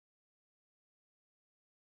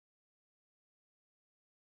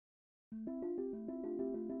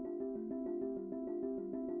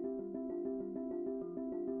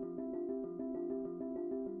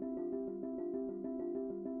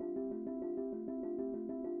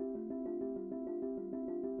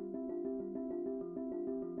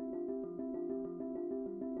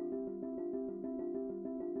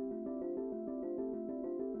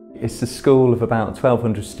It's a school of about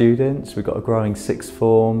 1,200 students. We've got a growing sixth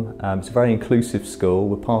form. It's a very inclusive school.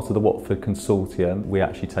 We're part of the Watford Consortium. We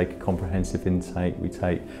actually take a comprehensive intake. We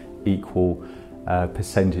take equal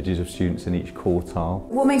percentages of students in each quartile.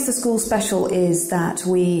 What makes the school special is that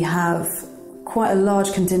we have quite a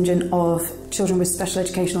large contingent of children with special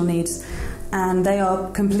educational needs, and they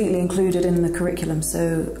are completely included in the curriculum.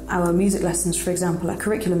 So our music lessons, for example, our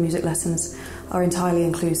curriculum music lessons are entirely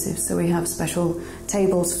inclusive. So we have special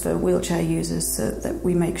tables for wheelchair users so that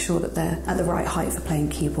we make sure that they're at the right height for playing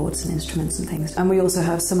keyboards and instruments and things. And we also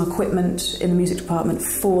have some equipment in the music department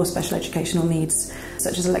for special educational needs,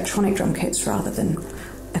 such as electronic drum kits rather than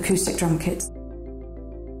acoustic drum kits.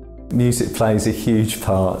 Music plays a huge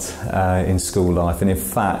part in school life, and in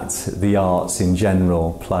fact the arts in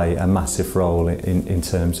general play a massive role in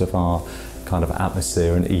terms of our kind of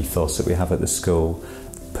atmosphere and ethos that we have at the school.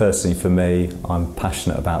 Personally for me, I'm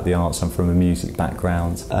passionate about the arts. I'm from a music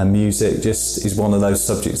background, and music just is one of those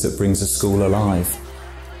subjects that brings a school alive.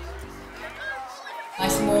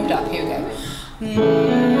 Nice and warmed up, here we go.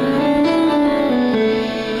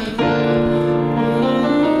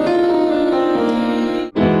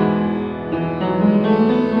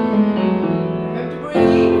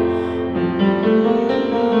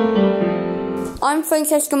 I'm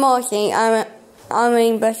Francesca Marcy. I'm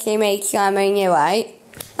in Bushey Meads School. I'm in Year 8.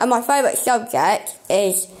 And my favourite subject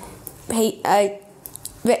is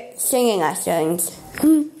singing lessons.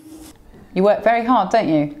 You work very hard, don't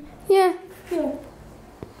you? Yeah.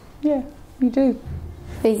 Yeah, you do.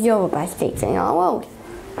 Because you're the best teacher in our world.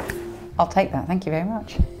 I'll take that, thank you very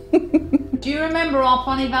much. Do you remember our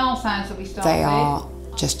funny vowel sounds that we started They are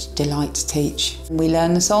just a delight to teach. We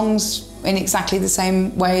learn the songs in exactly the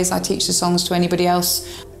same way as I teach the songs to anybody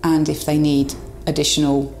else, and if they need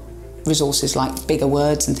additional resources like bigger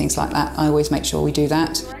words and things like that, I always make sure we do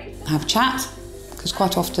that. Have a chat, because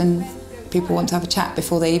quite often people want to have a chat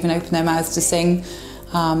before they even open their mouths to sing,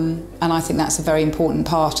 and I think that's a very important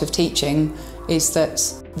part of teaching, is that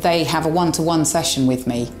they have a one-to-one session with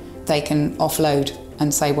me. They can offload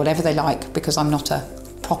and say whatever they like, because I'm not a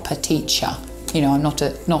proper teacher. You know, I'm not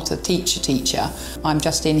a teacher. I'm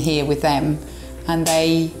just in here with them, and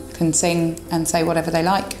they can sing and say whatever they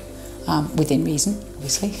like, within reason,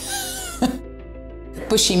 obviously.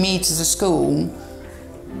 Bushey Meads as a school,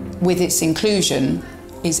 with its inclusion,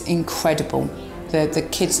 is incredible. The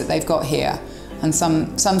kids that they've got here, and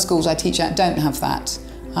some schools I teach at don't have that,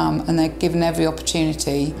 and they're given every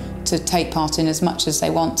opportunity to take part in as much as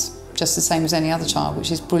they want, just the same as any other child, which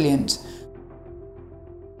is brilliant.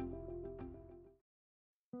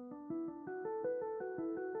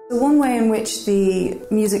 The one way in which the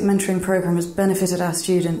music mentoring programme has benefited our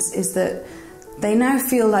students is that they now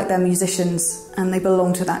feel like they're musicians and they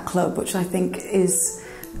belong to that club, which I think is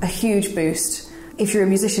a huge boost. If you're a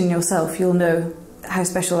musician yourself, you'll know how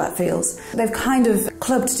special that feels. They've kind of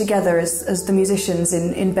clubbed together as the musicians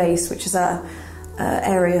in BASE, which is our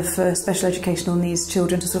area for special educational needs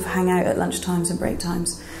children to sort of hang out at lunchtimes and break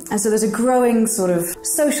times. And so there's a growing sort of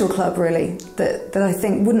social club, really, that I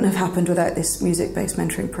think wouldn't have happened without this music-based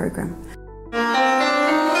mentoring programme. One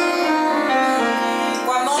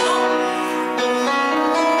more.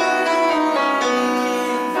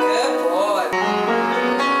 Good boy.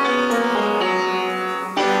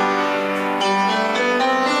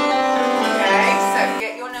 Okay, so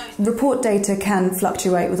get your nose. Report data can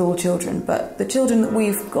fluctuate with all children, but the children that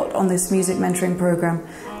we've got on this music mentoring programme,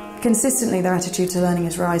 consistently their attitude to learning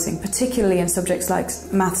is rising, particularly in subjects like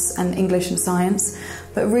maths and English and science,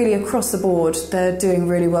 but really across the board they're doing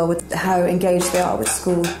really well with how engaged they are with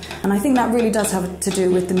school. And I think that really does have to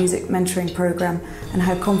do with the music mentoring programme and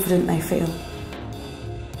how confident they feel.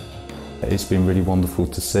 It's been really wonderful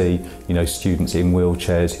to see, you know, students in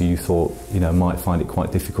wheelchairs who you thought, you know, might find it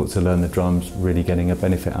quite difficult to learn the drums, really getting a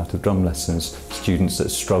benefit out of drum lessons. Students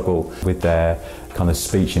that struggle with their kind of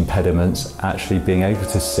speech impediments actually being able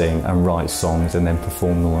to sing and write songs and then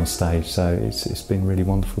perform them on stage. So it's been really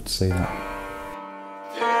wonderful to see that.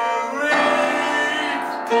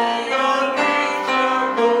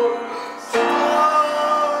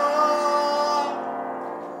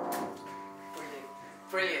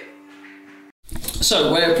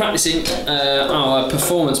 So we're practicing our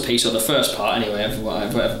performance piece, or the first part anyway, of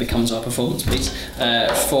whatever becomes our performance piece,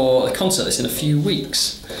 for a concert that's in a few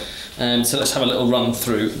weeks. So let's have a little run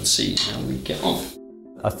through and see how we get on.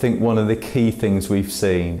 I think one of the key things we've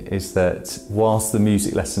seen is that whilst the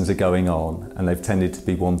music lessons are going on, and they've tended to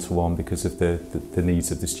be one-to-one because of the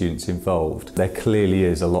needs of the students involved, there clearly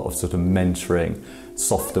is a lot of sort of mentoring,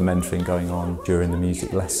 softer mentoring going on during the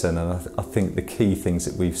music lesson. And I think the key things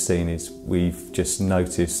that we've seen is we've just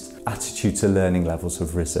noticed attitude to learning levels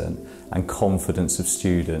have risen and confidence of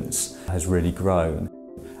students has really grown.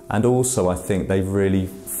 And also I think they've really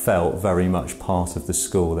felt very much part of the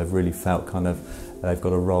school. They've really felt kind of they've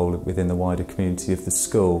got a role within the wider community of the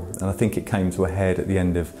school. And I think it came to a head at the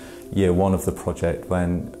end of year one of the project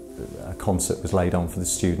when a concert was laid on for the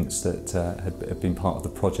students that had been part of the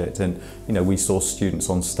project. And you know, we saw students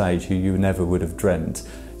on stage who you never would have dreamt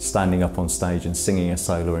standing up on stage and singing a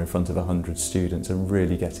solo in front of 100 students and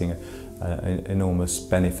really getting an enormous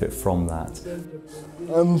benefit from that.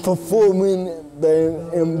 I'm performing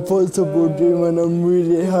the Impossible Dream and I'm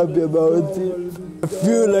really happy about it. I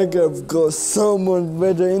feel like I've got so much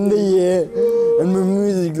better in the year and my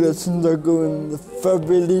music lessons are going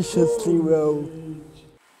fabulously well.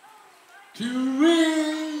 To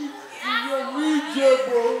reach the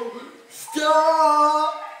reachable star.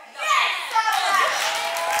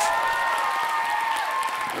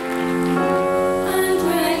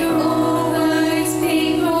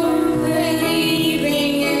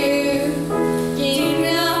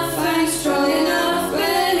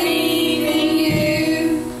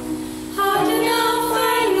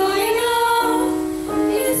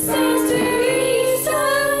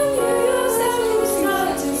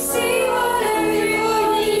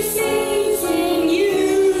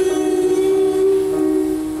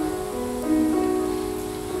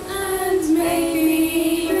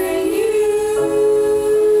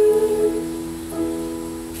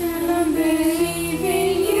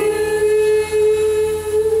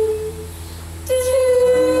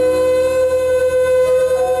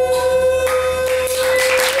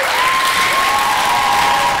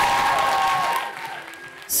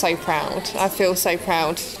 So proud. I feel so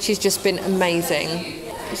proud. She's just been amazing.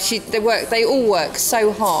 They all work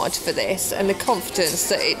so hard for this, and the confidence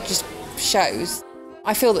that it just shows.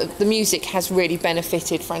 I feel that the music has really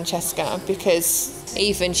benefited Francesca because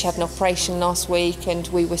even she had an operation last week and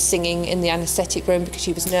we were singing in the anaesthetic room because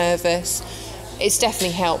she was nervous. It's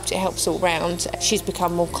definitely helped. It helps all round. She's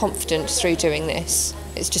become more confident through doing this.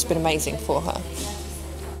 It's just been amazing for her.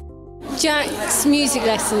 Jack's music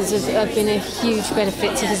lessons have been a huge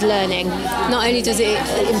benefit to his learning. Not only does it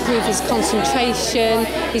improve his concentration,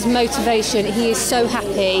 his motivation, he is so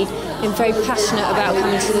happy and very passionate about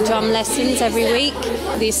coming to the drum lessons every week.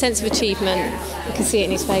 The sense of achievement, you can see it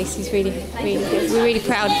in his face, he's really good. We're really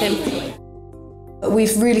proud of him.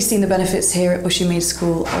 We've really seen the benefits here at Bushey Meads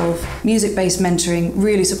School of music-based mentoring,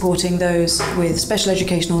 really supporting those with special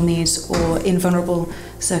educational needs or in vulnerable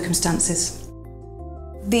circumstances.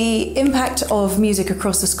 The impact of music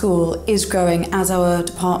across the school is growing as our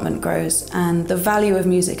department grows, and the value of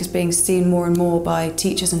music is being seen more and more by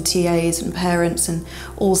teachers and TAs and parents and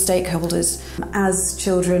all stakeholders as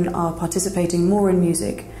children are participating more in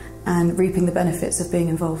music and reaping the benefits of being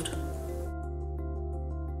involved.